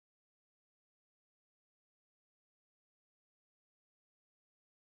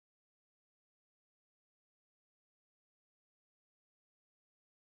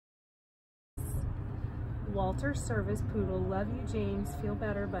Walter Service Poodle, love you James, feel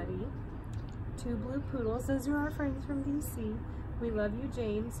better buddy. Two Blue Poodles, those are our friends from DC. We love you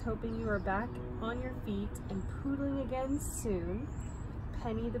James, hoping you are back on your feet and poodling again soon.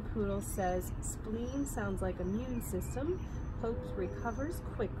 Penny the Poodle says, spleen sounds like immune system, hopes recovers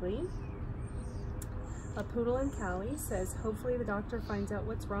quickly. A Poodle in Cali says, hopefully the doctor finds out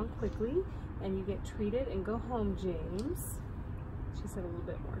what's wrong quickly and you get treated and go home, James. She said a little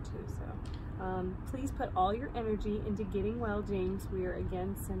bit more too, so. Please put all your energy into getting well, James. We are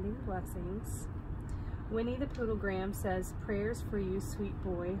again sending blessings. Winnie the Poodlegram says, prayers for you, sweet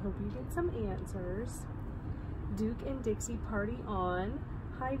boy. Hope you get some answers. Duke and Dixie party on.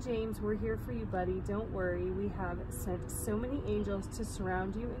 Hi, James. We're here for you, buddy. Don't worry. We have sent so many angels to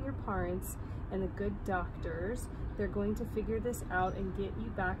surround you and your parents and the good doctors. They're going to figure this out and get you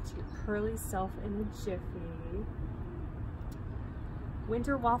back to your curly self in a jiffy.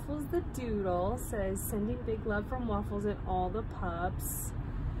 Winter Waffles the Doodle says, sending big love from Waffles and all the pups.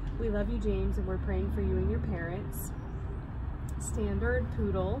 We love you, James, and we're praying for you and your parents. Standard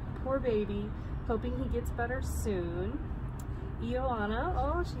Poodle, poor baby, hoping he gets better soon. Ioana,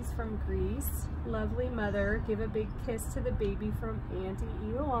 oh, she's from Greece. Lovely mother, give a big kiss to the baby from Auntie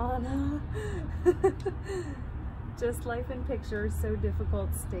Ioana. Just life in pictures, so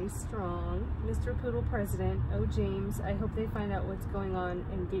difficult, stay strong. Mr. Poodle President, oh James, I hope they find out what's going on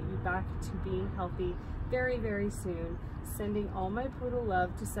and get you back to being healthy very, very soon. Sending all my poodle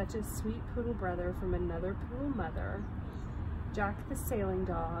love to such a sweet poodle brother from another poodle mother. Jack the Sailing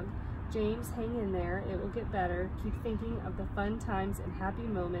Dog, James, hang in there, it will get better. Keep thinking of the fun times and happy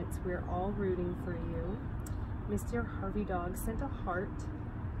moments. We're all rooting for you. Mr. Harvey Dog sent a heart.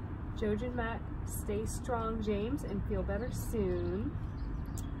 Jojen Mac, stay strong, James, and feel better soon.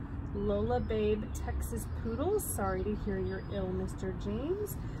 Lola Babe, Texas Poodles, sorry to hear you're ill, Mr.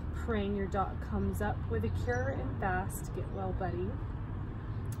 James. Praying your dog comes up with a cure and fast. Get well, buddy.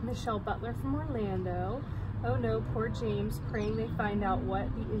 Michelle Butler from Orlando. Oh no, poor James, praying they find out what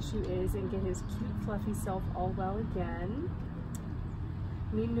the issue is and get his cute, fluffy self all well again.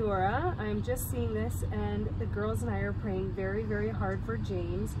 Minura, I'm just seeing this and the girls and I are praying very, very hard for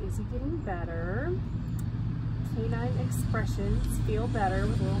James. Is he getting better? Canine Expressions, feel better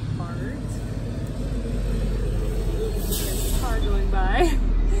with a little heart. There's a car going by.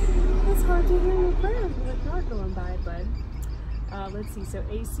 It's hard to hear your prayers with a car going by, bud. Let's see, so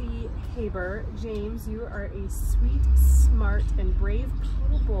AC Caber, James, you are a sweet, smart, and brave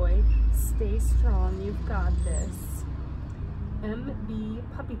poodle boy. Stay strong, you've got this. MB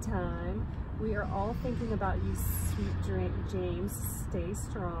Puppy Time, we are all thinking about you, sweet James. Stay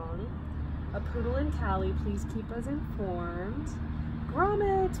strong. A Poodle in Cali, please keep us informed.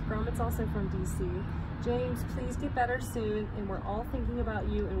 Gromit's also from DC. James, please get better soon, and we're all thinking about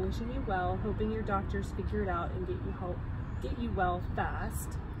you and wishing you well, hoping your doctors figure it out and get you well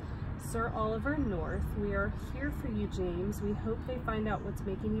fast. Sir Oliver North, we are here for you, James. We hope they find out what's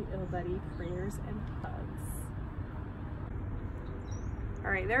making you ill, buddy. Prayers and hugs. All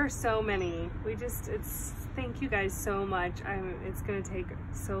right, there are so many. Thank you guys so much. It's gonna take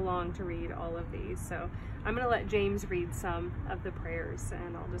so long to read all of these. So I'm gonna let James read some of the prayers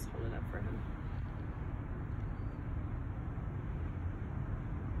and I'll just hold it up for him.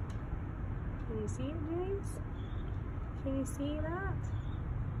 Can you see it, James? Can you see that?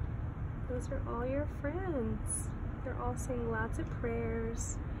 Those are all your friends. They're all saying lots of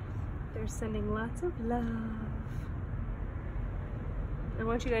prayers. They're sending lots of love. I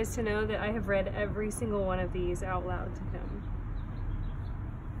want you guys to know that I have read every single one of these out loud to him.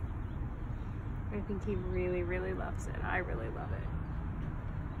 I think he really, really loves it. I really love it.